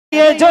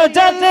ये जो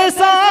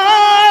जलसा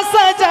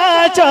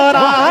सजा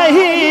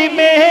चौराही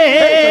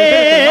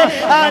में,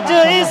 आज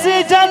इस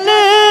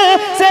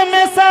जलसे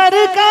में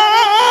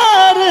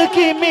सरकार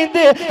की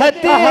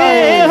मिदहत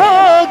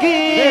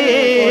होगी।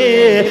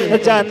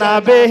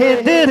 जनाबे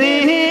हिदरी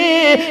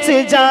से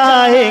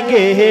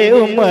जाएंगे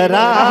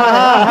उमरा,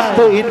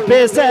 तो इन पे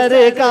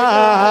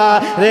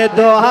सरकार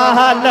दो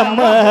आलम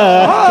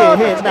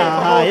के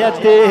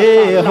नायत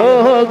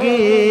होगी।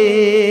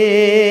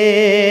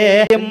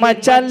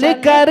 मचल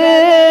कर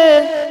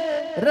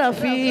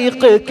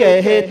रफीक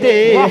कहते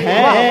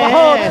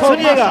हैं,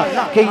 सुनिएगा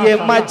कि ये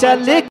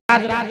मचल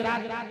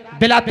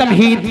बिला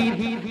तमहीद।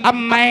 अब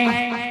मैं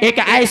एक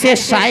ऐसे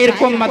शायर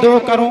को मदो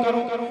करूं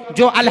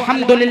जो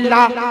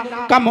अल्हम्दुलिल्लाह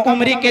कम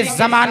उम्री के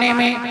जमाने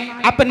में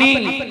अपनी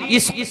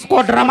इस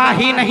कोडरमा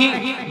ही नहीं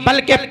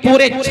बल्कि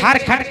पूरे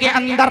झारखंड के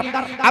अंदर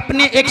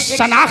अपनी एक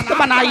शनाख्त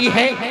बनाई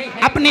है,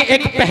 अपनी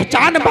एक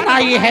पहचान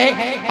बनाई है।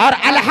 और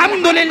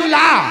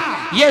अल्हम्दुलिल्लाह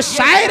ये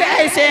शायर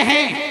ऐसे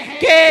हैं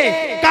कि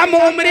कम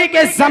उम्री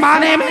के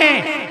जमाने में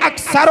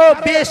अक्सरों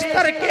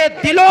बेशतर के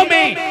दिलों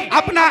में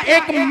अपना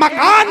एक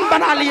मकान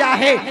बना लिया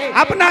है,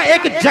 अपना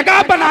एक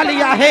जगह बना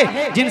लिया है,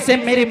 जिनसे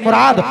मेरी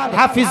मुराद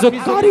हाफिज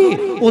कारी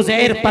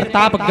उजैर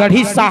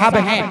प्रतापगढ़ी साहब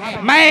हैं।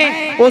 मैं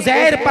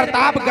उजैर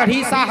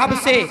प्रतापगढ़ी साहब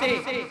से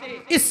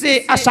इस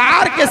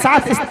अशार के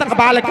साथ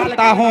इस्तकबाल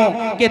करता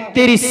हूँ कि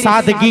तेरी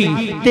सादगी,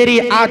 तेरी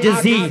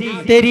आजिज़ी,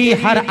 तेरी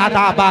हर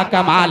अदा बा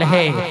कमाल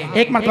है।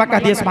 एक मरतबा कह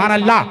दिए सुभान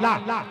अल्लाह,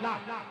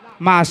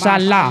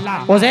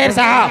 माशाअल्लाह। उज़ैर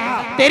साहब,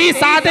 तेरी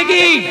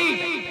सादगी,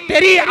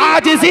 तेरी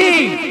आजिज़ी,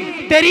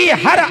 तेरी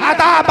हर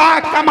अदा बा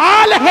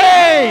कमाल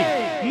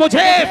है।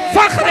 मुझे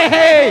फख्र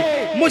है,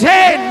 मुझे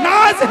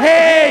नाज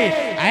है,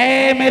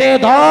 ऐ मेरे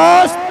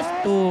दोस्त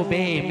तू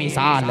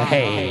बेमिसाल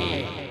है।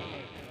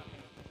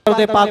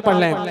 पाक पढ़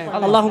लें।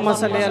 अल्लाहुम्मा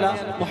सल्ली अला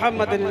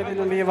मुहम्मदिन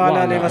नबी व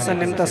आलिहि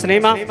वसल्लम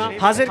तस्लीमा।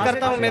 हाजिर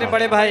करता हूँ मेरे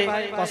बड़े भाई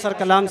कौसर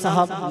कलाम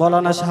साहब,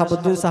 मौलाना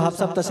शहाबुद्दीन साहब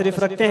सब तशरीफ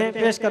रखते हैं।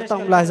 पेश करता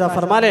हूँ, मुलाहिज़ा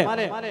फरमा लें।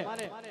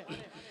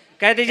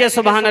 कह दीजिए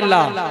सुभान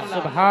अल्लाह,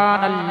 सुभान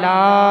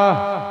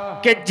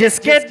अल्लाह। कि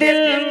जिसके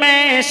दिल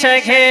में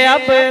शगे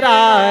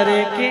अबरार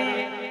की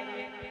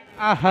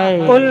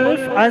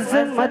उल्फ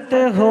अज़मत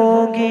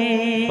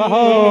होगी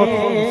बहुत।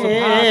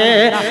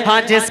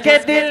 हाँ, जिसके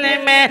दिल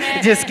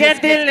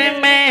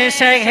में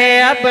शगे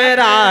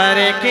अबरार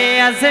की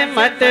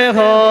अज़मत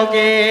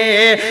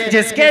होगी,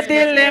 जिसके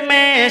दिल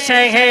में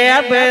शगे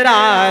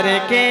अबरार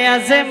की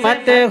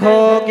अज़मत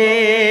होगी,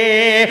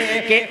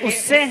 कि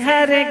उससे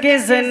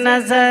हरगिज़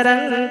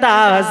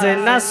नज़रअंदाज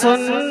न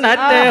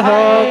सुन्नत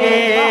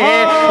होगी,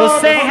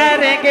 उससे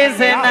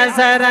हरगिज़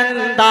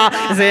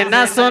नज़रअंदाज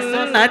न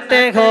सुन्नत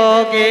होगी।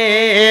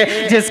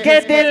 जिसके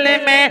दिल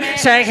में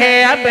शगे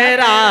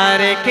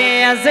अबरार की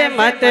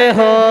अज़मत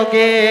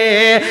होगी,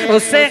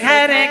 उससे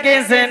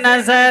हरगिज़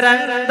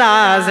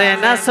नज़रअंदाज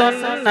न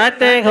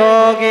सुन्नत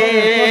होगी।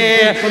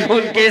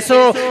 उनकी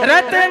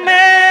सूरत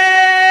में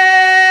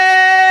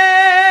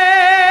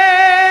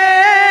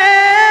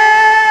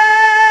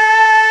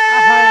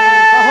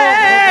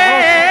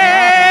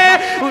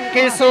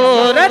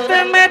सूरत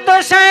में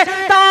तो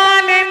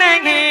शैतान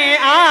नहीं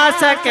आ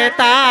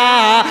सकता,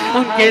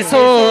 उनकी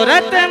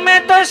सूरत में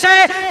तो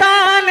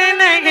शैतान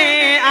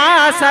नहीं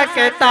आ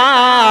सकता।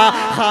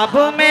 ख्वाब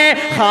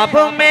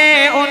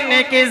में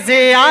उनकी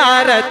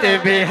ज़ियारत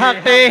भी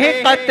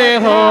हकीकत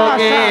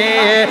होगी,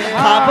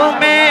 ख्वाब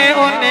में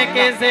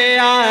उनकी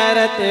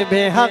ज़ियारत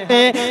भी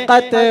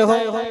हकीकत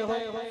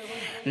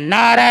होगी।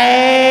 नारे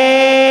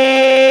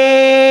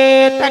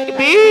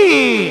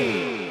तकबीर,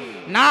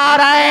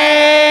 नारे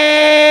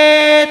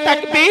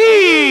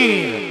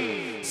तकबीर।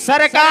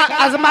 सरकार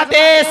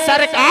अज़मते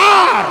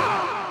सरकार,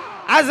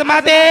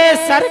 अज़मते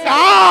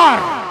सरकार,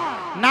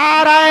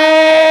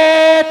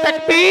 नारे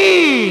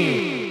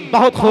तकबीर।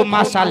 बहुत खूब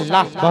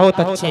माशाअल्लाह, बहुत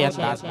अच्छे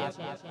अंदाज।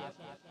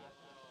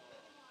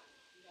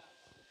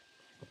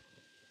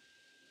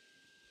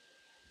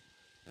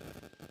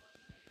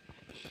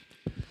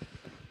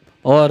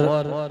 और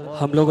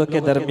हम लोगों के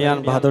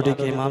दरमियान बहादुरी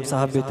के इमाम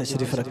साहब भी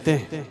तशरीफ रखते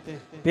हैं।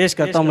 पेश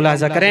करता हूँ,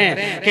 मुलाहिज़ा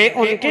करें कि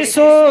उनकी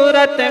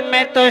सूरत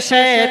में तो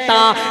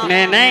शैतान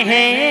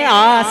नहीं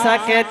आ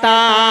सकता,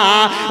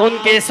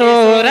 उनकी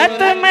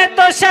सूरत में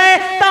तो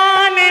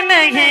शैतान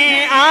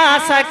नहीं आ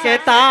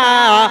सकता,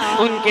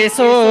 उनकी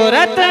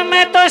सूरत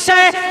में तो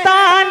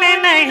शैतान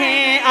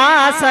नहीं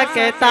आ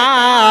सकता।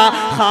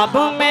 ख्वाब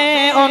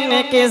में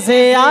उनकी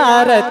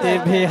ज़ियारत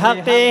भी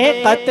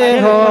हकीकत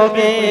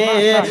होगी,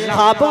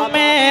 ख्वाब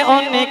में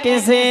उनकी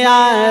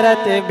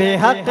ज़ियारत भी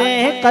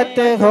हकीकत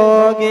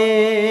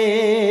होगी।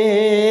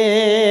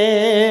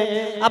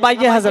 अब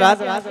आइए हजरात,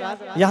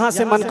 यहाँ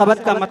से मनक़बत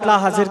का मतला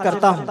हाजिर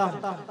करता हूँ।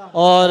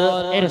 और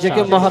जो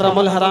कि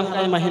मुहर्रमुल हराम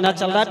का महीना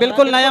चल रहा है,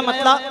 बिल्कुल नया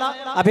मतला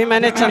अभी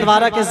मैंने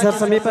चंदवारा के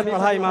ज़रसमी पर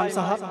पढ़ा इमाम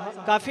साहब,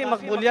 काफ़ी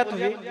मकबूलियत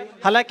हुई।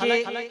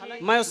 हालांकि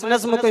मैं उस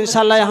नज़्म को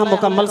इंशाल्लाह यहाँ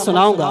मुकम्मल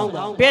सुनाऊंगा।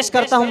 पेश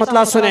करता हूँ,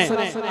 मतला सुने।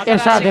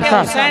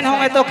 हुसैन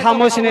होंगे तो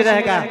खामोश नहीं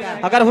रहेगा,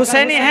 अगर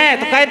हुसैनी है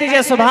तो कह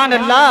दीजिए सुभान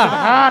अल्लाह।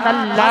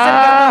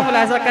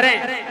 मुलाहिज़ा करें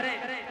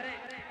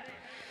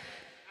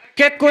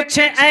कि कुछ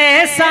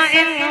ऐसा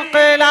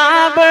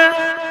इनकलाब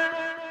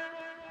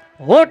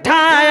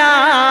उठाया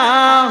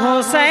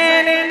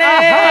हुसैन ने।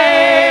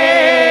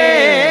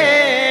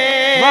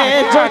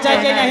 जो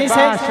जाइए यहीं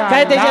से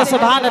कह दीजिए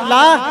सुभान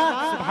अल्लाह।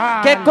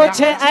 कि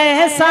कुछ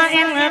ऐसा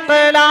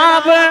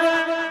इनकलाब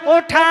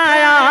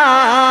उठाया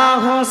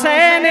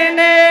हुसैन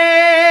ने,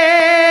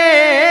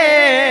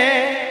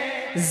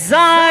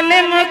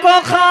 जालिम को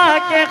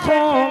खाके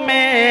खून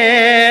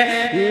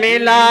में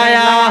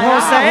मिलाया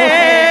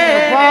हुसैन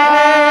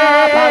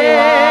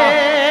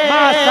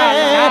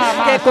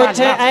के। कुछ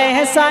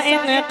ऐसा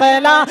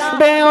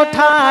इनकलाब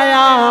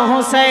उठाया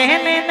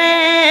हुसैन ने,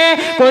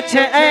 कुछ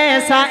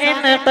ऐसा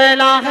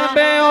इनकलाब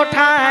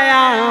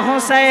उठाया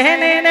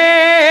हुसैन ने,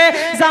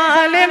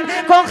 जालिम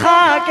को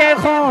खाके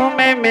खून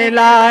में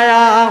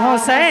मिलाया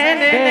हुसैन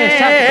ने,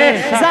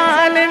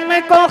 जालिम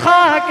को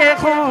खाके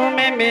खून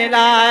में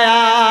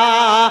मिलाया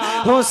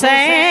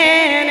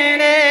हुसैन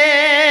ने।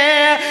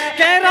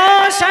 के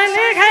रोशन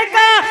है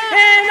कायनात,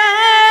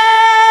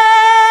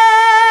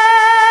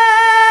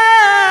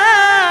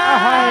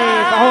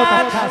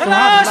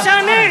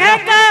 रोशन है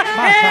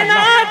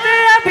कायनात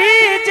अभी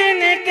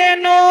जिनके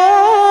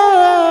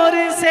नूर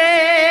से,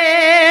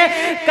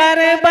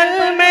 करबल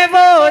में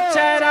वो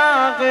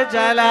चराग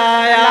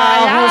जलाया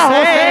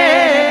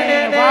हुसैन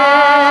ने,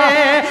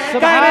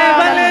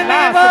 करबल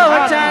में वो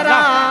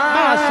चराग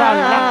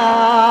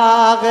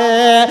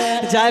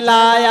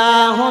जलाया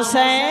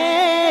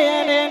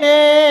हुसैन ने।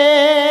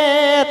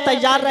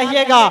 तैयार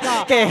रहिएगा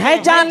कि है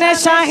जाने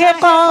शाह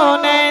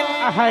कौन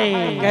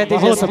कह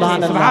दीजिए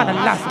सुभान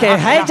अल्लाह। के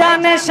है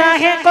जाने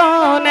शाह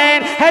कौन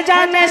है,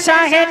 जाने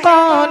शाह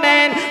कौन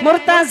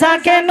मुर्तजा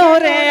के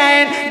नूरे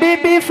ऐन,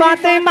 बीबी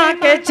फातिमा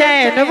के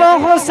चैन वो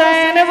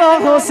हुसैन, वो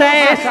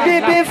हुसैन,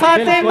 बीबी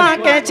फातिमा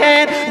के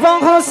चैन वो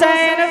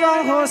हुसैन, वो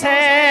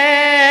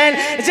हुसैन।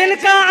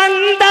 जिनका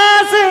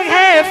अंदाज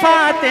है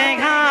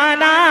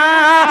फातिहाना,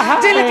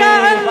 जिनका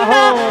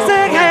अंदाज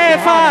है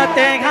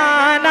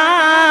फातिहाना,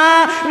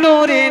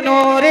 नूरी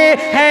नूरी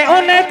है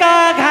उनका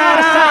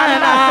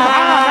घराना,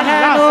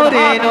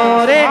 नूरी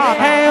नूरी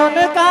है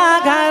उनका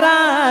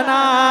घराना,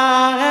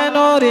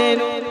 नूरी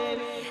नूरी।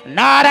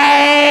 नारे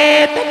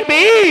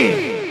तकबीर,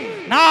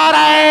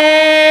 नारे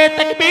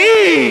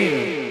तकबीर,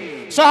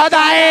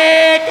 शहदाए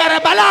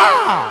करबला,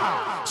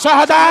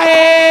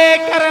 शहदाए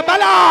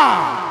करबला,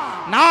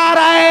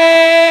 नारे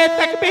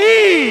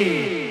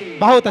तकबीर।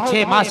 बहुत अच्छे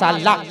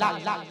माशाअल्लाह।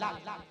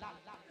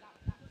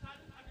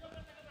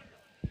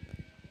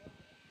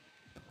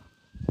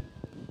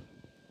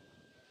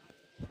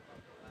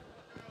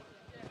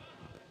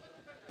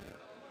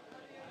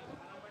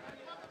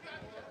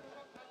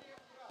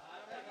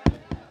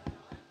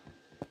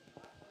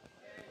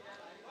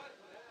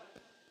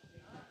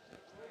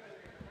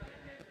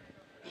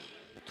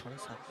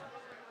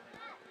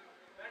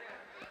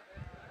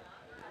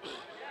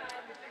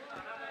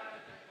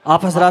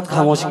 आप हजरात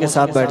खामोशी के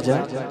साथ बैठ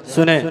जाए,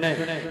 सुने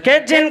कि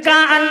जिनका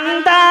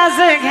अंदाज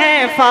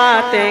है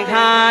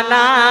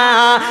फातिहाना,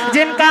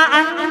 जिनका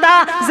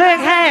अंदाज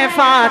है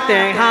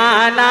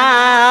फातिहाना,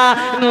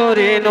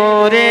 नूरे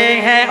नूरे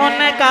है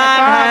उनका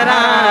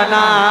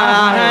घराना,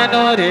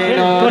 नूरे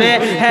नूरे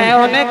है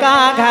उनका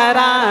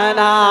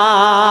घराना।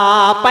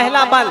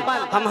 पहला बल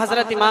हम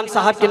हजरत इमाम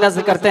साहब की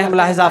नज़र करते हैं,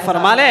 मुलाहिजा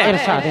फरमा ले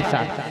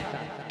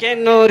कि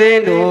नूरे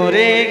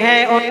नूरे है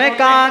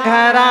उनका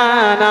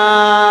घराना,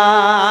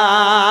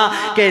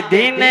 के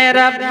दिन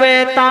रब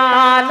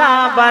ताला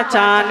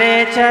बचाने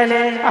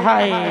चले।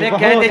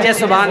 कह दीजिए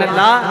सुभान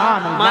अल्लाह।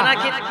 माना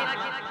कि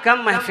कम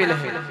महफिल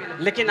है,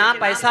 लेकिन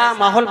आप ऐसा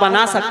माहौल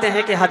बना सकते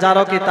हैं कि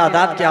हजारों की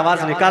तादाद की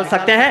आवाज निकाल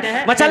सकते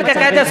हैं। मचल के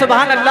कहते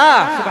सुभान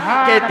अल्लाह।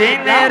 के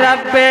दिन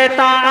रब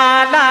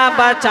ताला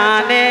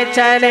बचाने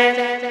चले,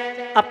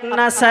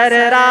 अपना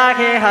सर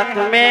राहे हक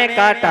में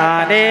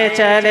कटाने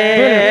चले।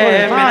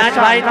 मिनाज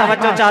भाई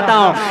तवज्जो चाहता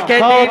हूँ कि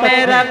दिन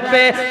रब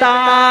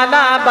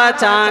ताला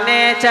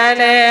बचाने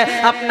चले,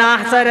 अपना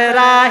सर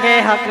राहे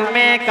हक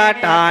में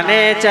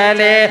कटाने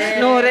चले।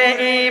 नूरे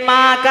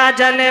ईमान का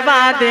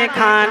जलवा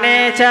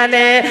दिखाने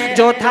चले,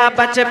 जो था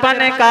बचपन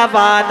का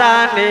वादा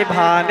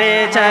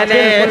निभाने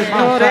चले।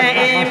 नूरे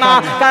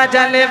ईमान का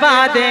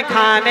जलवा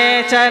दिखाने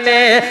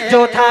चले,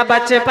 जो था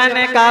बचपन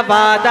का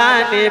वादा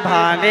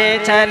निभाने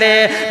चले,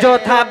 जो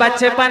था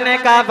बचपन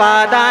का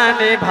वादा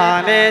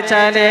निभाने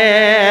चले।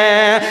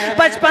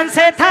 बचपन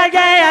से था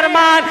ये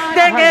अरमान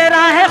देंगे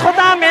राह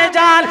खुदा में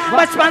जान,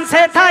 बचपन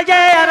से था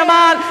ये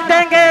अरमान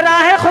देंगे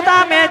राह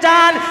खुदा में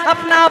जान,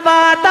 अपना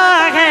वादा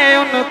है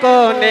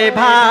उनको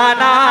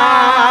निभाना।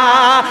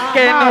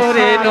 के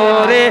नूरे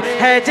नूरे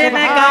है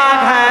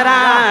जिनका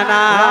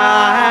घराना,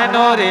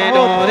 नूरे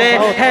नूरे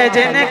है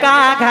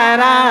जिनका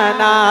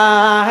घराना,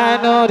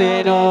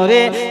 नूरे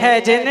नूरे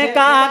है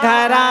जिनका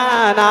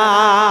घराना।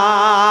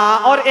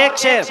 और एक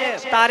शेर,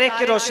 तारीख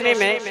की रोशनी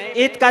में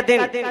ईद का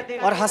दिन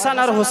और हसन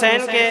और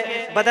हुसैन के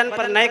बदन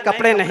पर नए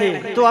कपड़े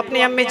नहीं, तो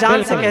अपनी अम्मी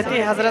जान से कहती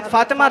है हजरत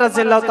फातिमा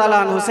रज़ियल्लाहु ताला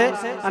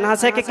अन्हा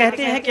से कि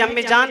कहती हैं कि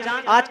अम्मी जान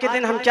आज के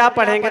दिन हम क्या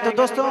पढ़ेंगे। तो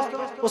दोस्तों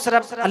उस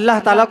रब अल्लाह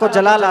ताला को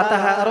जलाल आता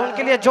है और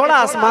उनके लिए जोड़ा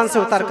आसमान से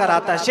उतर कर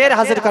आता है। शेर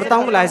हाजिर करता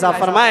हूँ, मुलाहिजा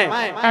फरमाए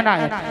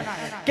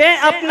कि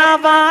अपना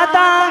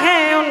वादा है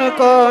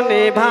उनको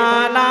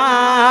निभाना,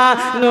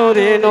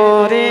 नूरी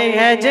नूरी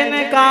है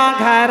जिनका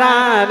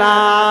घराना,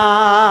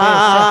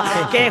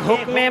 के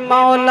हुक्म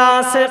मौला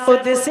से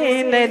कुदसी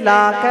ने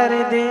ला कर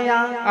दिया,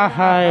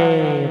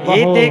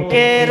 ईद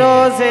के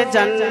रोज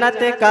जन्नत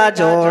का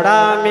जोड़ा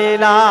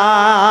मिला।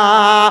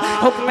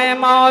 हुक्म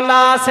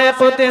मौला से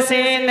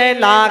कुदसी ने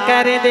ला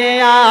कर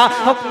दिया,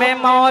 हुक्म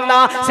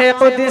मौला से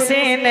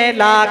कुदसी ने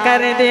ला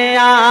कर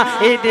दिया,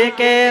 ईद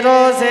के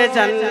रोज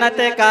जन्नत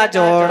का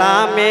जोड़ा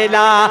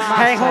मिला।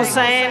 है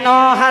हुसैन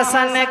और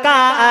हसन का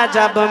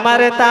अजब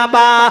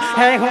मर्तबा,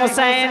 है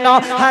हुसैन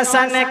और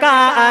हसन का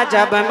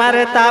अजब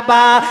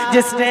मर्तबा,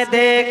 जिसने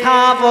देखा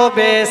वो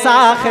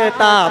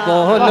बेसाख्ता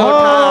बोल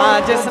उठा,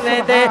 जिसने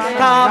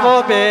देखा वो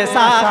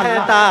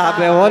बेसाख्ता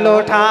बोल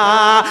उठा।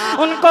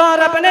 उनको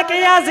रब ने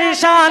किया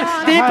ज़ीशान,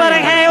 दी पर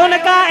है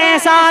उनका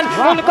एहसान,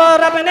 उनको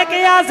रब ने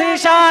किया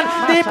ज़ीशान,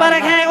 दी पर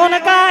है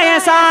उनका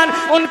एहसान,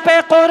 उन पे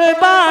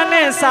कुर्बान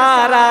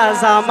सारा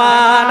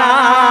ज़माना।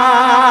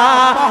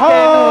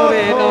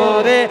 नूरे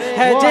नूरे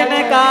है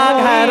जिनका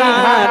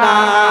घराना,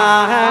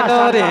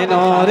 नूरे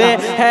नूरे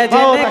है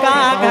जिनका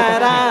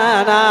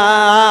घराना,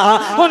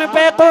 उन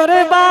पे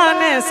कुर्बान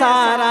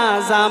सारा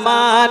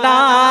ज़माना,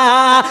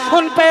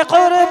 उन पे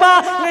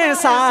कुर्बान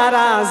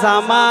सारा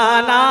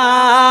ज़माना।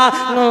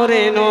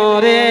 नूरे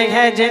नूरे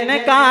है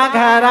जिनका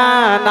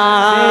घराना,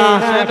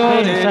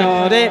 नूरे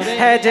नूरे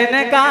है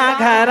जिनका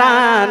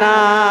घराना।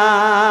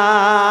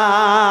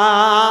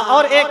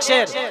 और एक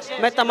शेर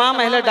मैं तमाम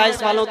अहले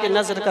डाइस वालों की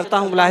नजर करता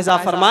हूँ, मुलाहिजा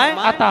फरमाए।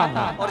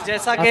 और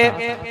जैसा कि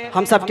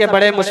हम सबके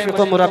बड़े मुशफ़िक़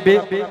व मुरब्बी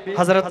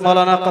हज़रत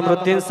मौलाना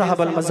कमरुद्दीन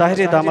साहब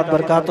अल-मज़ाहिरी दामत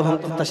बरकातुहू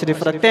हम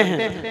तशरीफ़ रखते हैं,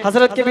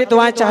 हज़रत की भी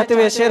दुआएं चाहते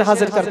हुए शेर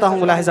हाजिर करता हूँ,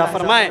 मुलाहिजा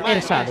फरमाए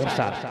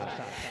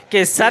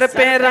कि सर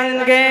पे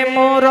रंगे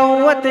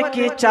मुरव्वत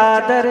की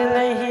चादर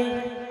नहीं,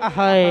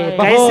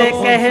 कैसे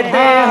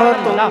कहते हो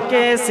तुम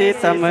के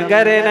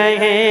सितमगर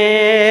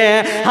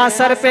नहीं। हाँ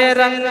सर पे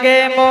रंगे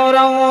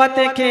मुरव्वत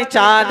की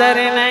चादर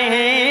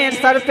नहीं,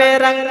 सर पे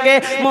रंगे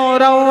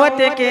मुरव्वत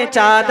की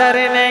चादर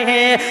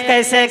नहीं,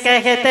 कैसे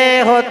कहते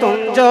हो तुम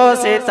जो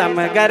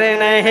सितमगर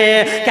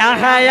नहीं। क्या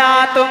हया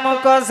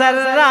तुमको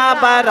जर्रा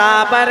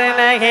बराबर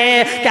नहीं,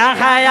 क्या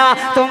हया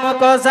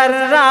तुमको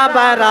जर्रा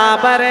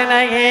बराबर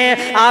नहीं,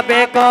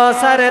 आबे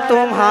कौसर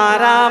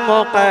तुम्हारा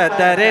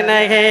मुक़द्दर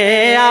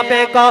नहीं,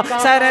 आबे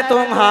सर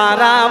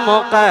तुम्हारा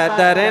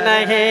मुक़द्दर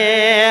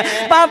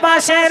नहीं। बाबा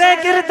शेर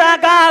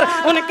गिरदागार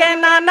उनके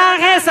नाना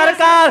है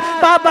सरकार,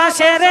 बाबा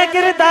शेर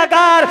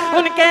गिरदागार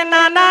उनके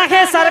नाना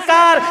है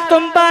सरकार,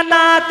 तुम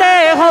बनाते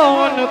हो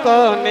उनको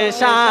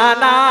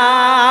निशाना,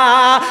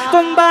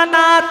 तुम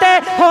बनाते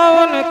हो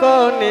उनको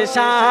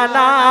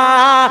निशाना।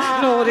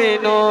 नूरे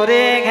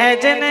नूरे है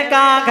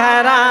जिनका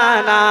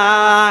घराना,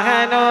 है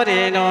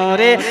नूरे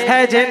नूरे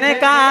है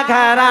जिनका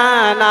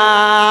घराना,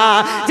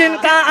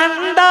 जिनका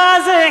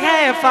अंदाज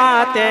है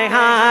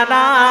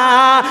फातिहाना।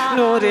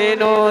 नूरे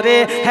नूरे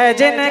है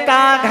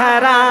जिनका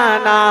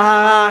घराना,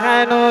 है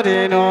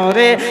नूरे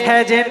नूरे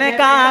है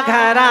जिनका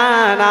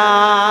घराना।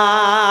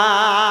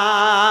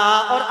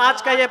 और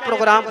आज का ये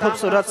प्रोग्राम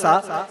खूबसूरत सा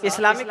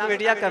इस्लामिक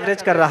मीडिया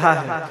कवरेज कर रहा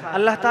है।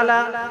 अल्लाह ताला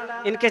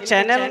इनके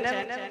चैनल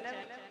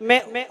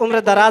में उम्र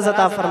दराज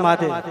अता फरमा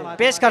दे।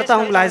 पेश करता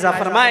हूँ, मुलाहिजा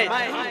फरमाए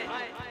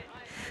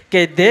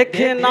कि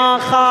देखना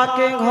खाक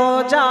हो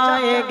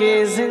जाएगी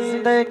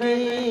जिंदगी।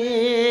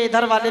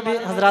 इधर वाले भी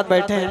हजरात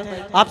बैठे हैं,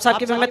 आप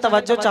सबकी भी मैं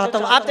तवज्जो चाहता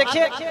हूँ। आप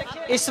देखिए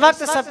इस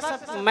वक्त सब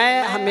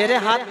मेरे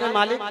हाथ में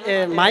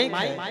माइक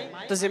है,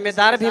 तो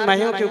जिम्मेदार भी मैं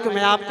हूँ, क्योंकि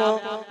मैं आपको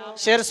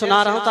शेर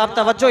सुना रहा हूँ, तो आप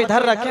तवज्जो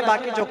इधर रखें,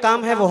 बाकी जो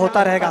काम है वो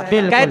होता रहेगा।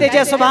 कह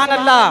दीजिए सुभान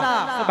अल्लाह।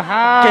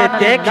 कि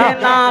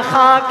देखना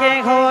खाक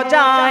हो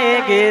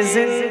जाएगी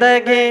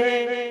जिंदगी,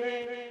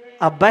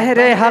 अब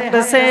बहरे हक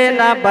से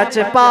न बच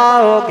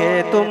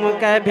पाओगे तुम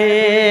कभी।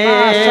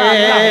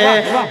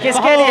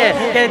 किसके लिए?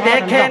 कि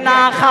देखे ना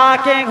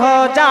खाके हो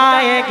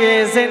जाएगी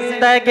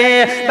जिंदगी,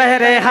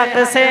 बहरे हक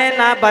से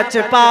न बच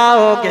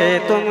पाओगे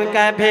तुम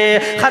कभी।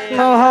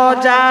 खत्म हो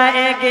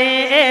जाएगी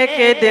एक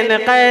दिन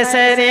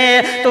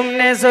कैसरी,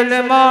 तुमने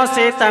जुल्मों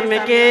से सितम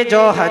की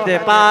जो हद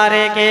पार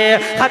के।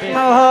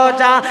 खत्म हो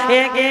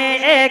जाएगी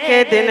एक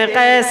दिन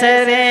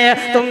कैसरी,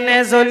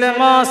 तुमने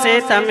जुल्मों से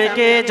सितम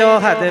की जो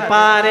हद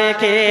पार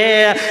के।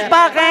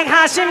 बाग़े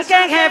हाशिम के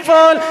हैं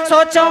फूल,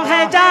 सोचो है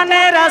जाने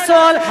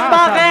रसूल,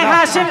 बाग़े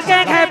हाशिम के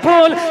हैं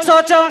फूल,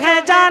 सोचो है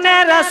जाने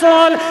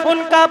रसूल,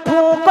 उनका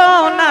फूको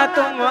ना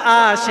तुम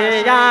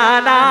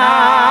आशियाना।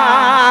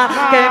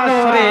 के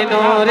नूरे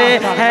नूरे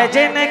है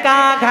जिनका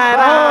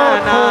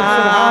घराना,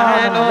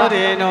 है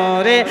नूरे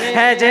नूरे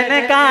है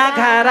जिनका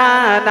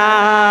घराना,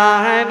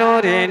 है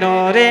नूरे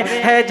नूरे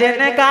है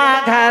जिनका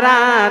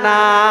घराना।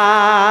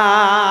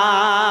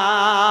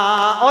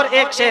 और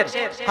एक शेर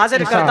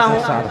हाजिर करता हूँ।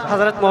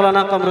 हजरत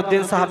मौलाना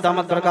कमरुद्दीन साहब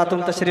दामत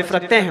बरकातुहुम तशरीफ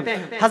रखते हैं।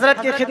 हजरत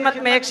की खिदमत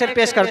में एक शेर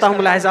पेश करता हूँ,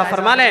 मुलाहिजा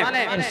फरमा लें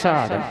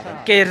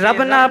कि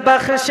रब ना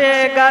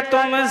बख्शेगा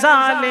तुम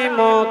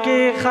जालिमों की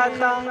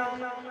खता,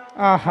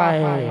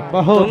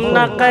 तुम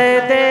न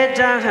कैदे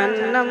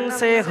जहन्नम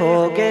से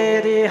होगे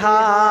रिहा।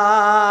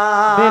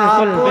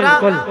 पूरा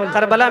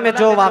करबला में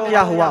जो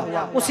वाकया हुआ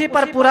उसी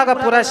पर पूरा का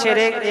पूरा शेर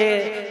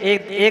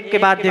एक के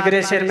बाद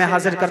दिगरे शेर में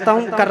हाजिर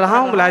कर रहा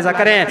हूँ। मुलाहिजा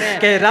करें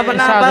कि रब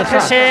ना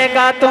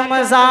बख्शेगा तुम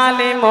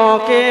जालिमों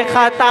के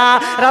खता,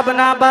 रब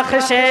ना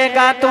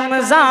बख्शेगा तुम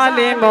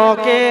जालिमों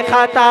के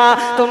खता,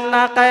 तुम न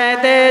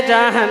कैदे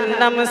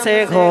जहन्नम से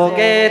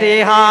होगे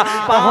रिहा।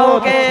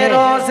 पाओगे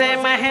रोज़े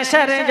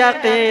महशर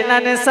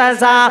यकीनन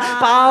सजा,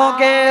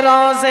 पाओगे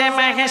रोज़े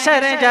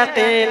महशर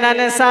यकीनन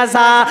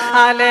सजा।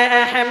 आले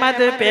अहमद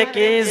पे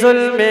की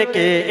जुल्म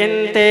के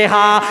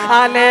इंतहा,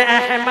 आले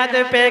अहमद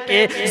पे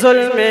की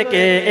जुल्म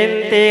के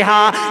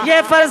इंतहा। ये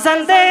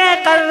फर्जंदे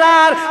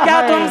कर्रार क्या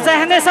तुम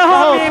ज़हन से हो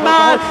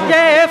बीमार,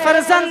 ये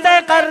फर्जंदे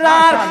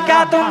कर्रार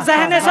क्या तुम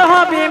ज़हन से हो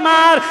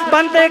बीमार।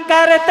 बंद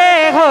करते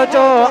हो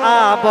जो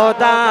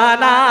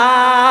आबोदाना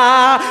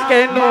के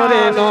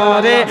नूरे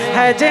नूरे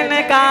है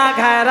जिनका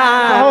घराना,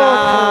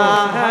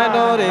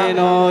 नूरे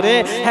नूरे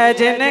है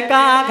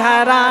जिनका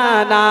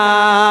घराना,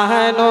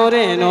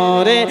 नूरे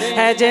नूरे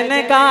है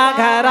जिनका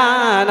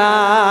घराना।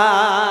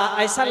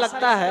 ऐसा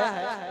लगता है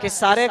कि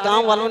सारे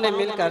गांव वालों ने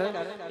मिलकर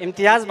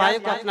इम्तियाज भाई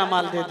को अपना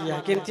माल दे दिया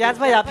कि इम्तियाज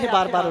भाई आप ही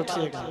बार बार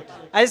उठिएगा।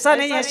 ऐसा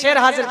नहीं है, शेर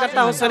हाजिर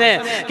करता हूँ, सुने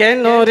कि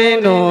नूरे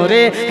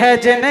नूरे है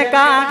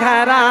जिनका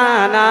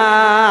घराना।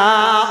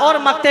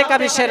 और मक्ते का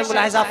भी शेर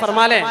मुलाहिजा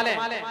फरमा लें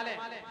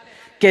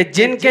कि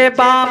जिनके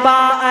बाबा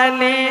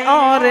अली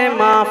और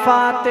माँ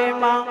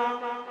फातिमा,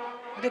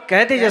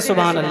 कह दीजिए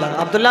सुभान अल्लाह।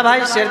 अब्दुल्ला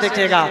भाई शेर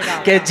देखिएगा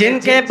कि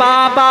जिनके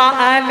बाबा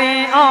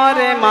अली और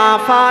माँ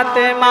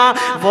फातिमा,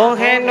 वो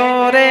है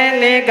नूरे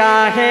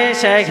निगाहे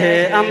शहे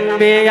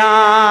अम्बिया।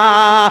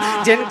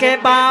 जिनके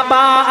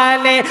बाबा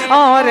अली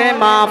और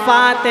माँ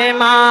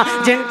फातिमा,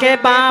 जिनके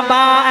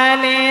बाबा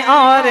अली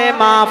और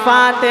माँ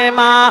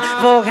फातिमा,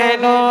 वो है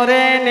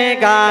नूरे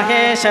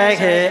निगाहे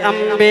शहे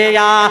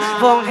अम्बिया,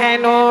 वो है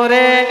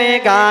नूरे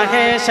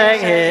निगाहे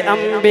शहे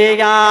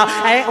अम्बिया।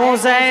 ऐ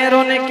उज़ैर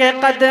उनके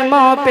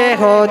कदमों पे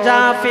हो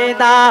जा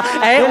फिदा,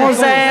 ऐ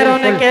उज़ैर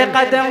उनके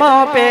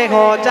कदमों पे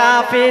हो जा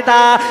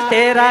फिदा।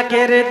 तेरा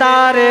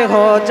किरदार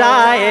हो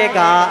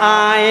जाएगा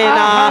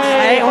आईना,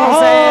 ऐ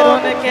उज़ैर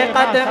उनके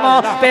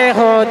कदमों पे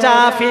हो जा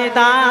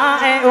फिदा,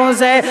 ऐ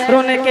उज़ैर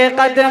उनके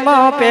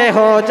कदमों पे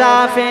हो जा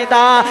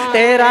फिदा।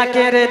 तेरा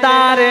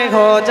किरदार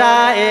हो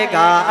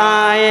जाएगा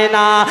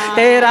आईना,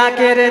 तेरा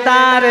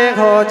किरदार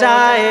हो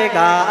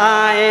जाएगा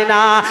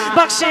आईना।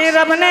 बख्शी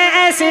रब ने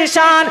ऐसी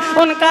शान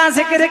उनका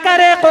जिक्र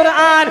करे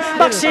कुरान,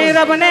 बख्शी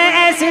रब ने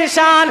ऐसी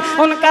शान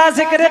उनका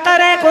जिक्र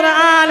करे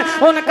कुरान।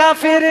 उनका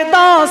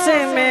फिरदौस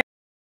में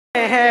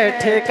है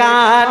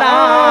ठिकाना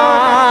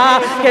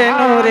के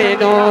नूरे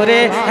नूरे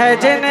है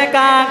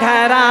जिनका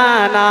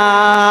घराना,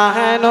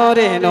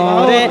 नूरे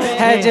नूरे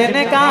है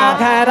जिनका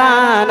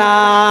घराना।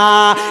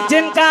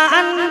 जिनका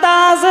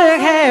अंदाज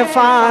है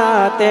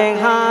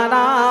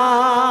फातिहाना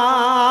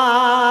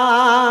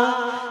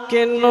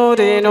कि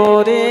नूरे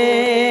नूरे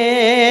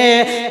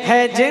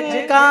है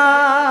जिनका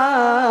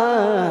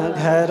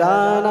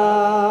घराना।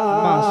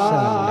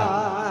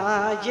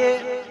 ये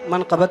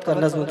मनक़बत का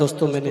नज़्म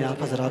दोस्तों मैंने आप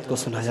हज़रात को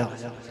सुनाया।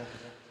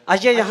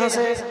 आइए यहाँ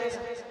से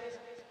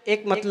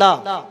एक मतला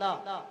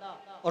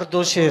और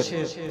दो शेर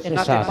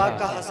नात पाक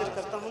का हासिल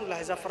करता हूँ।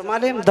 लाहिजा फरमा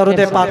लें, दरूद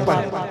पाक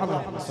पढ़ें।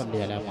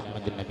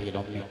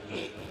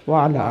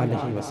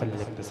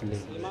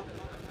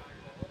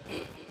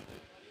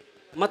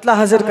 मतला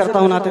हाजिर करता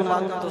हूँ नात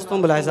पाक का दोस्तों,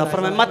 मुलाहिजा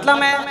फरमाएं। मतला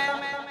मैं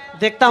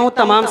देखता हूँ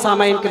तमाम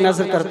सामाइन की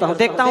नजर करता हूँ,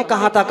 देखता हूँ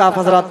कहाँ तक आप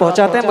हजरात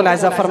पहुँचाते हैं।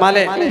 मुलाहिजा फरमा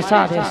ले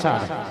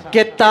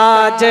कि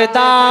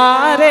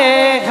ताजदारे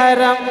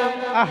हरम,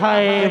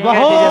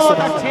 बहुत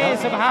अच्छे,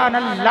 सुभान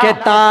अल्लाह। कि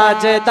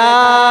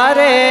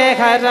ताजदारे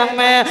हरम,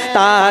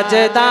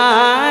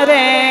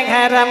 ताजदारे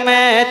हरम,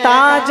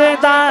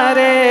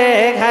 ताजदारे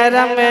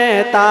हरम,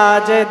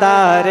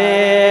 ताजदारे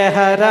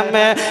हरम,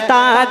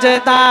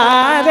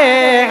 ताजदारे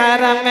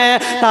हरम,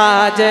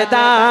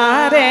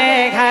 ताजदारे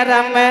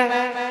हरम,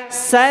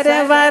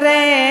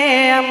 सरवरे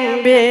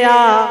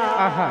अंबिया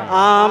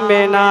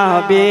आमिना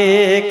बी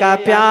का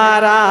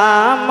प्यारा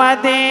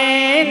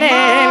मदीने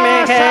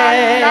में है।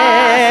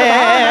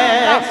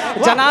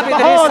 जनाब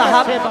इधर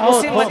साहब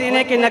उसी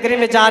मदीने की नगरी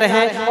में जा रहे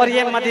हैं और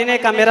ये मदीने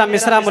का मेरा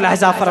मिसरा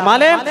मुलाहिजा फरमा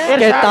ले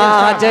कि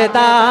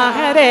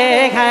ताजदारे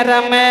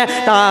हरम,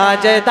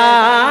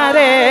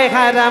 ताजदारे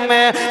हरम,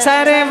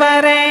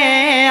 सरवरे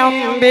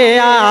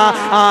अंबिया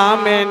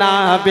आमिना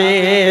बी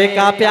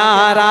का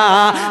प्यारा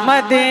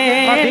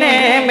मदीने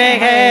में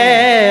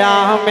है,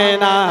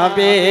 आमिना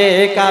बी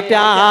का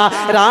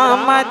प्यारा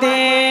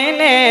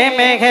मदीने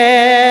में है।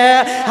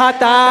 हाँ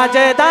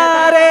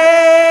ताजदारे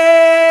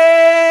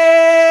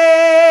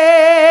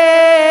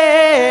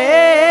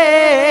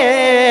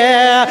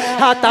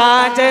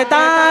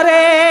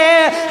ताजदारे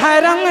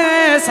हरम,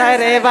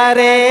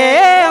 सरवरे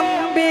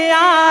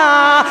अंबिया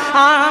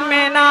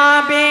आमिना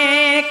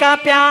बी का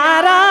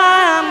प्यारा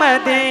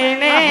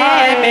मदीने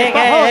में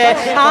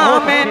है,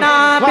 आमिना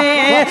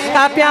बी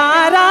का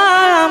प्यारा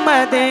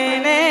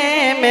मदीने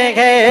में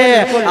है।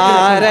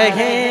 आ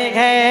रही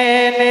है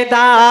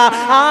निदा,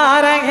 आ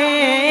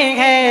रही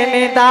है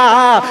निदा,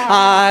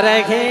 आ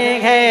रही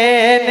है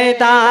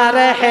निदा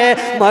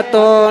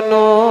रहमतो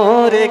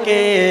नूर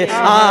के,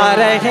 आ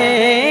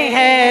रही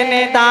है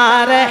निदा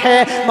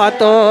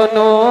रहमतो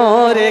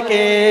नूर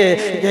के।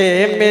 ये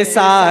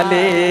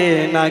मिसाले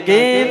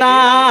नगीना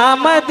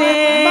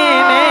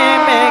मदीने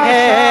में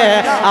है,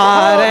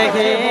 आ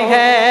रही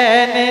है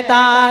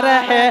निदा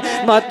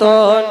रहमतो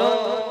नूर।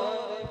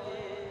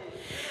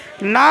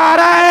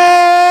 नारे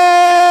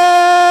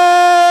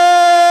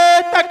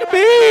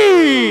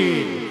तकबीर,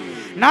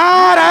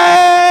 नारे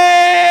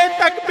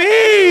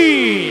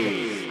तकबीर,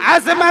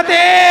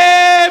 अज़मते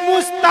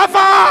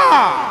मुस्तफ़ा,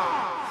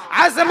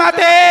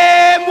 अज़मते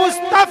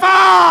मुस्तफ़ा,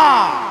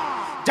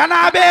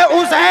 जनाबे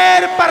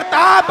उज़ैर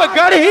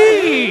प्रतापगढ़ी,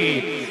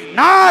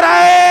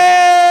 नारे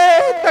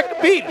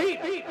तकबीर।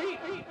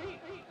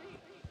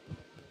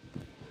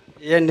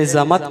 ये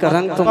निजामत का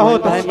रंग तो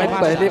भाई मैं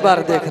पहली बार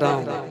देख रहा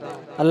हूँ।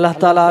 अल्लाह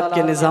ताला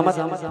आपके निजामत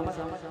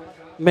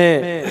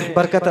में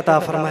बरकत अता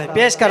फरमाए।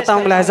 पेश करता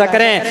हूँ, मुलाहिज़ा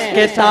करें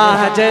कि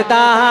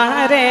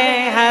ताजदारे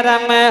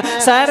हरम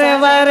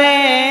सरवरे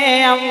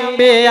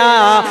अंबिया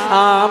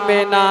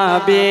आमिना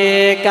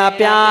बी का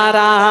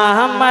प्यारा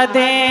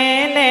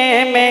मदीने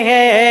में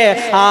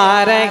है।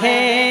 आ रहे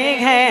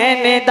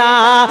हैं निदा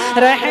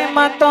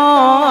रहमतों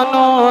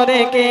नूर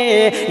की,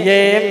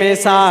 ये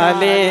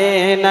मिसाले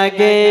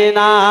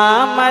नगीना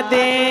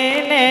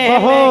मदीने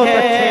में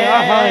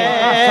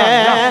है।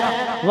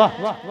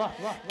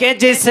 कि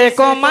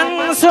जिसको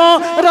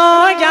मंसूर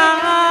रोया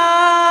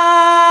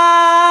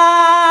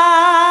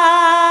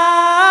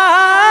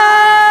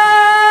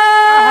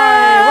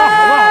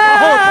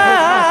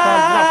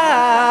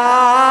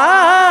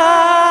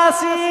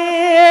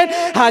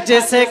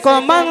जिसको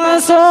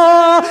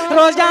मंसूर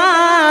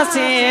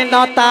यासीन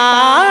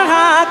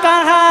ताहा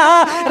कहा,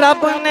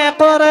 रब ने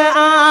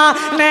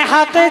कुरआन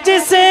हक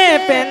जिसे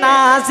पे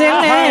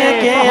नाज़िल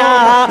किया,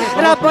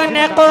 रब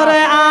ने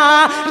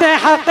कुरआन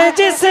हक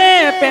जिसे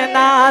पे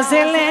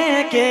नाज़िल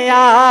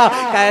किया।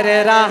 कर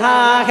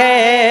रहा है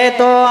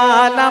तो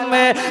आलम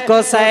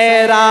को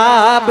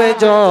सैराब,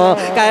 जो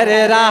कर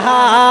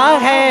रहा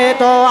है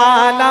तो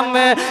आलम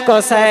को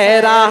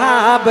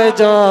सैराब,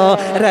 जो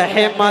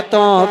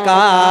रहमतों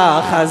का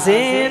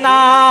खजीना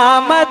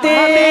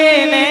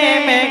मदीने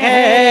में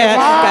है।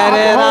 कर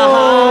रहा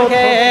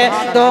है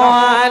दो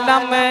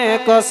आलम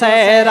को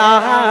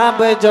सैराब,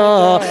 जो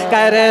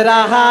कर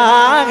रहा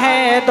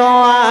है दो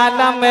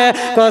आलम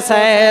को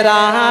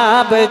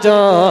सैराब, जो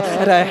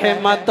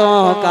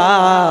रहमतों का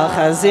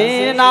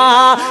खजीना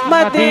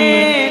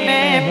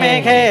मदीने में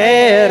है,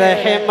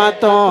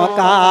 रहमतों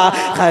का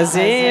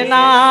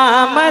खजीना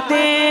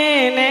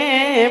मदीने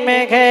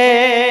में है।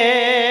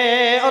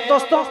 और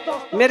दोस्तों,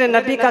 मेरे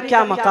नबी का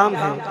क्या मकाम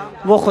है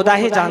वो खुदा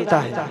ही जानता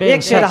है।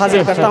 एक शेर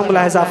हाजिर करता हूँ,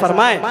 मुलाहिज़ा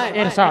फरमाए।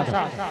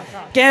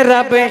 के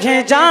रब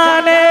ही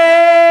जाने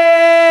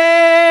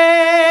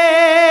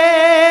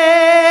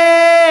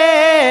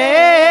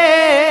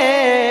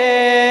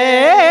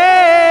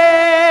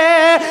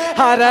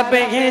रब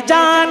ही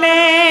जाने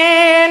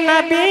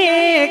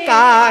नबी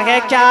का है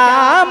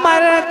क्या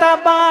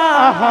मर्तबा,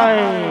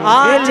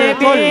 आज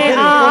भी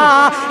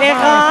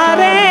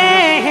आए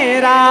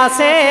हिरा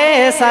से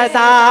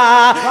सदा।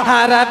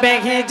 रब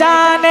ही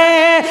जाने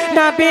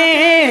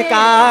नबी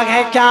का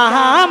है क्या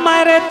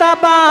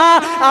मर्तबा,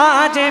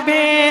 आज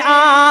भी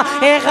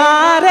आए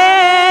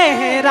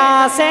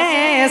हिरा से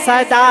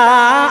सदा,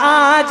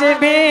 आज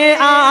भी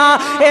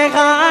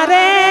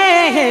आए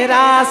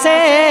हिरा से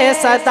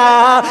सदा।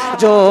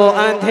 जो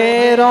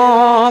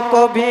अंधेरों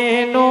को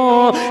भी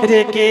नूर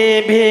की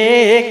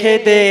भीख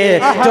दे,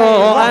 जो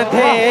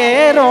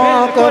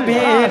अंधेरों को भी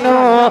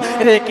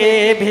नूर की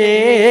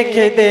भीख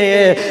दे,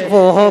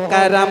 वो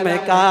करम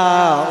का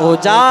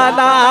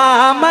उजाला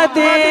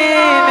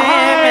मदीने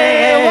में।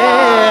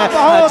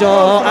 जो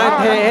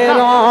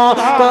अंधेरों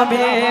को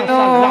भी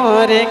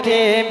नूर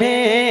की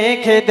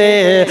भीख दे,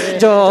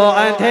 जो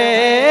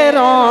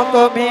अंधेरों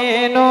को भी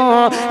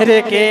नूर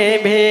की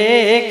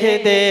भीख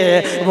दे,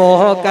 वो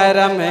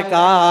करम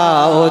का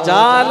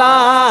उजाला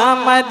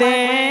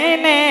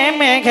मदीने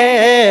में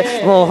है,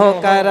 वो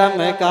करम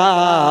का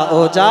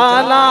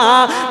उजाला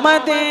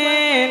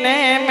मदीने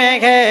में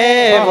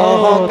है,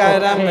 वो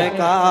करम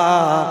का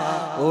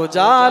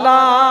उजाला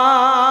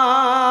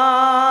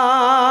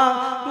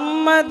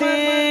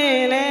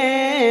मदीने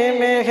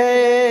में है।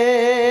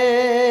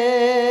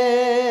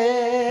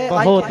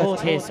 बहुत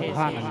अच्छे,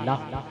 सुभान अल्लाह।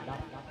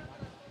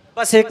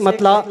 बस एक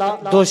मतला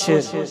दो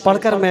शेर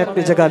पढ़कर मैं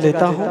अपनी जगह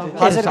लेता हूँ,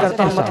 हाजिर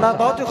करता हूँ। मतला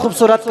बहुत ही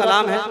खूबसूरत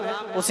कलाम है,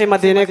 उसी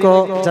मदीने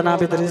को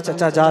जनाब इदरीस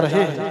चचा जा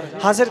रहे हैं।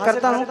 हाजिर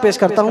करता हूँ, पेश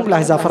करता हूँ,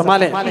 मुलाहिज़ा फरमा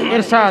लें।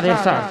 इरशाद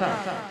इरशाद।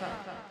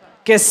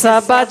 कि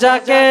सब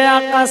जाके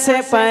आका से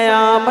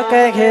पयाम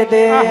कह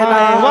देना।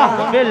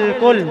 वाह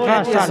बिल्कुल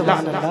माशाअल्लाह।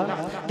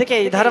 देखिए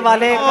इधर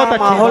वाले का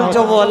माहौल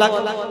जो वो अलग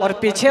और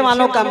पीछे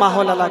वालों का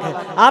माहौल अलग है।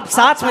 आप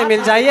साथ में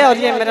मिल जाइए और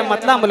ये मेरा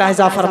मतलब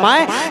मुलाहिजा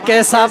फरमाएं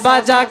कि सब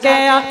जाके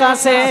आका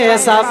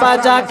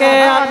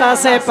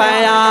से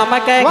पयाम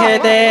कह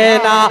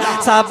देना,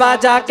 सब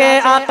जाके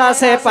आका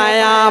से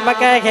पयाम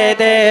कह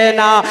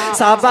देना,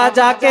 सब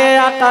जाके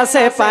आका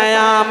से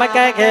पयाम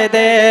कह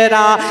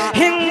देना।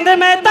 हिंद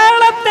में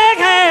तड़पते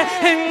हैं,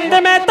 हिंद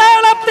में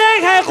तड़पते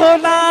हैं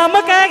गुलाम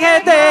कह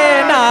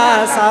देना,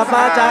 सब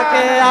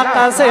जाके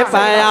आका से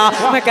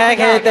पयाम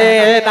कह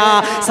देना,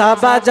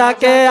 सब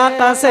जाके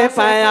आका से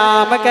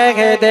पयाम कह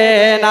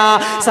देना,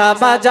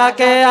 सब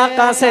जाके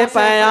आका से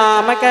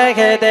पयाम कह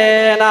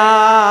देना।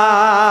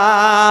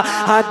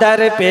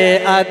 दर पे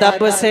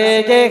अदब से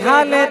ये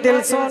हाल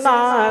दिल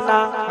सुनाना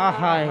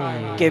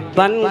कि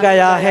बन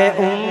गया है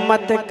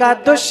उम्मत का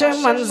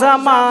दुश्मन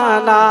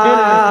ज़माना।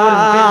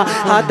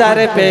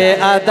 दर पे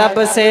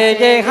अदब से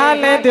ये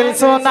हाल दिल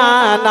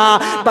सुनाना,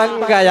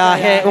 बन गया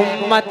है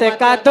उम्मत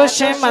का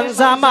दुश्मन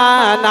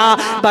ज़माना,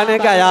 बन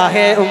गया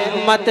है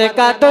उम्मत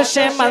का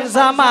दुश्मन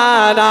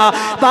ज़माना।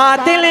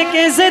 बातिल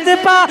की जिद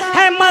पा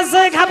है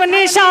मज़हब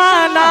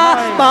निशाना,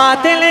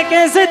 बातिल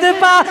की जिद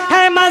पा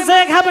है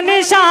मज़हब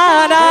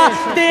निशाना,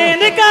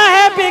 दीन का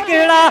है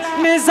बिगड़ा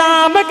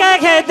निज़ाम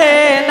कह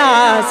देना,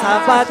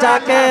 सब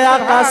जाके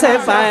आका से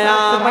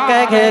पयाम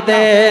कह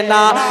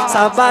देना,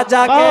 सब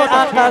जाके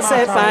आका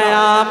से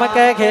पयाम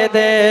कह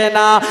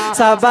देना,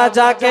 सब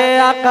जाके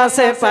आका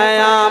से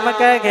पयाम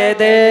कह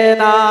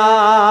देना।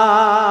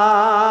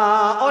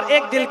 और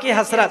एक दिल की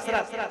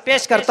हसरत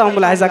पेश करता हूँ,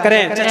 मुलाहिजा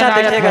करें चचा,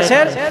 देखिएगा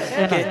शेर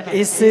कि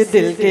इस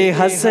दिल की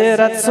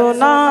हसरत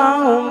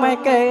सुनाऊं मैं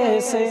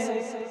कैसे,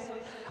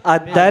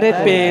 अदर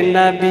पे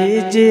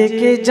नबी जी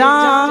की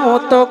जाऊं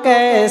तो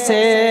कैसे।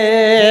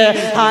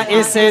 हाँ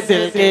इस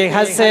दिल की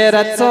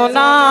हसरत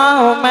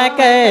सुनाऊं मैं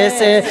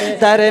कैसे,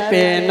 दर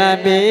पे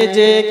नबी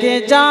जी की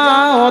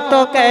जाऊं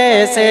तो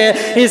कैसे।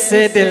 इस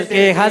दिल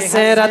की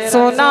हसरत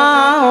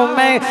सुनाऊं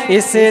मैं,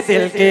 इस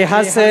दिल की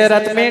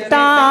हसरत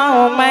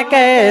मिटाऊं मैं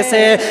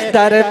कैसे,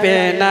 दर पे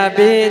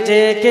नबी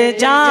जी की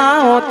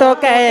जाऊं तो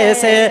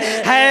कैसे।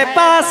 है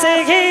पास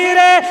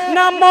हीरे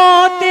न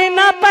मोती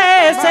न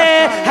पैसे,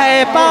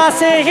 है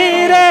पास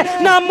हीरे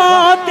न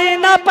मोती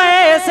न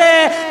पैसे,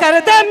 कर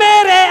दे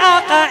मेरे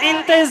आका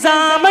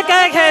इंतजाम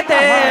कह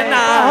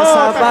देना,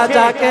 सब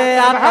जाके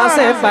आका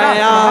से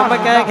पयाम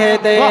कह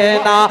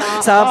देना,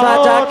 सब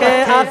जाके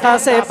आका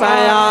से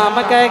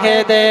पयाम कह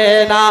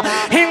देना।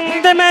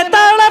 हिंद में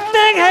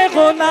तड़पते हैं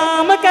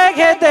गुलाम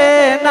कह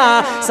देना,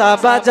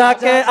 सब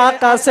जाके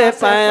आका से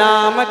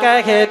पयाम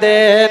कह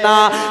देना,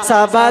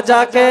 सब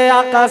जाके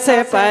आका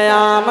से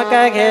पयाम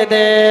कह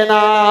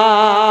देना।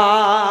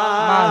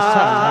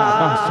 माशाअल्लाह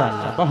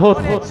माशाअल्लाह, बहुत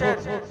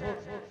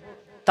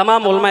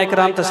तमाम उलमा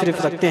इकराम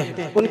तशरीफ रखते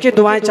हैं, उनकी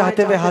दुआएं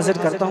चाहते हुए हाजिर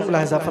करता हूँ,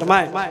 मुलाहिजा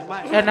फरमाएं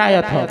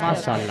इनायत हो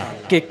माशाअल्लाह।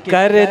 कि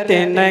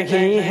करते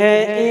नहीं है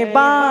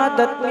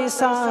इबादत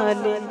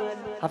मिसाली,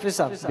 हाफिज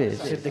साहब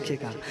फिर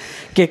देखिएगा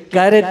कि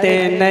करते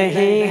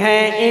नहीं है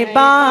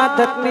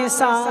इबादत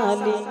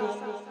मिसाली,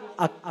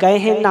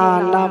 कहना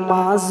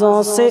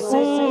नमाजों से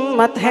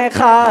उम्मत है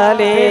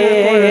खाली।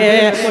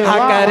 हाँ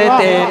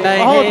करते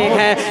नहीं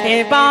है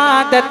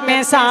इबादत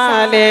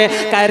मिसाले,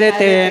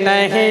 करते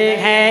नहीं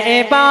है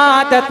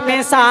इबादत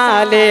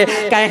मिसाले,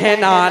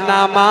 कहना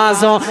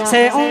नमाजों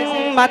से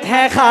उम्मत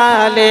है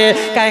खाली,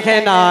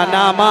 कहना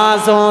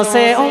नमाजों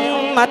से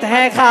उम्मत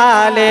है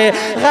खाली।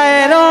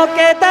 गैरों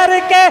के दर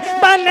के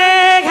बने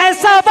हैं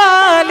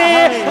सवाले,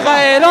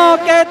 गैरों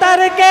के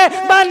दर के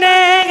बने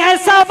हैं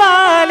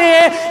सवाले,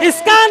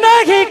 इसका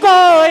नहीं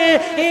कोई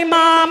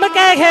इमाम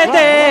कह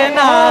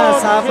देना,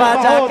 सब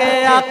जाके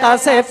आका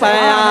से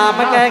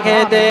पयाम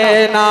कह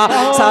देना,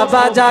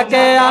 सब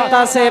जाके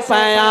आका से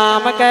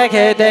पयाम कह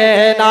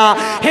देना।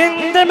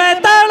 हिंद में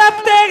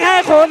तड़पते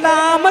हैं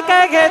गुलाम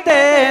कह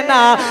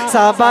देना,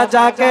 सब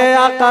जाके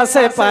आका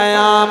से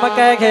पयाम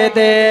कह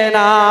देना।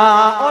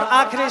 और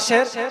आखिरी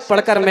शेर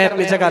पढ़कर मैं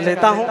अपनी जगह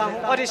लेता हूँ,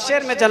 और इस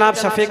शेर में जनाब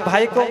शफीक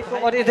भाई को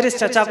और इदरीस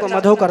चचा को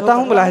मदहू करता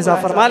हूँ, मुलाहिजा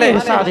फरमा ले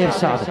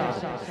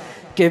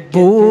कि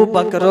बू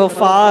बकरो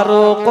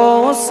फारूक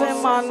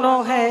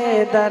उस्मानो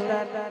हैदर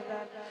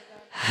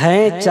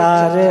हैं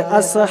चार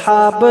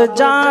असहाब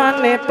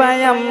जान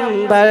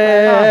पैगंबर।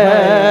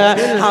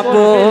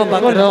 अबू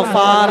बकर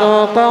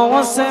फारूक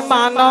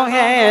उस्मानो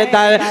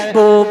हैदर,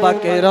 अबू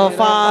बकर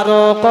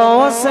फारूक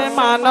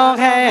उस्मानो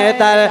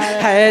हैदर,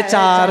 है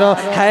चारों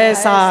है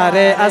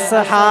सारे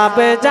असहाब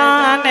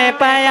जान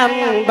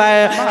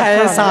पैगंबर,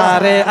 है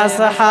सारे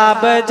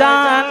असहाब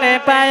जान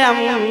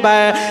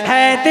पैगंबर।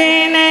 है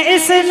दीन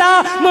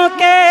इस्लाम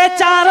के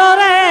चारों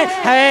रे,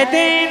 है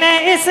दीन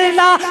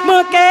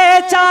इस्लाम के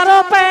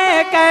चारों पे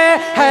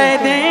है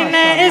दीन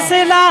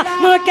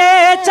इस्लाम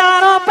के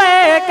चारों पे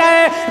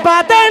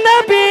बाद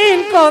नबी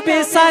को भी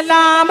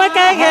सलाम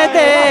कह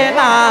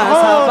देना,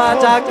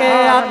 सब जाके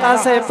आका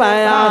से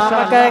पैगाम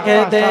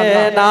कह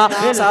देना,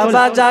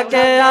 सब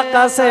जाके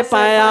आका से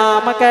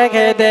पैगाम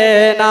कह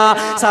देना,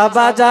 सब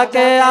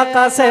जाके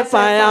आका से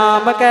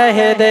पैगाम कह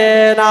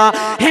देना।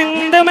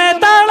 हिंद में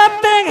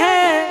तड़पते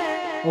हैं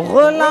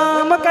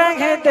गुलाम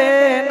कह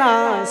देना,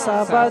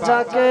 सब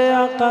जाके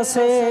आका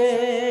से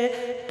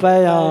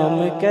पैगाम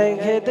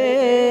कह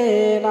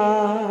देना।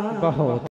 बहुत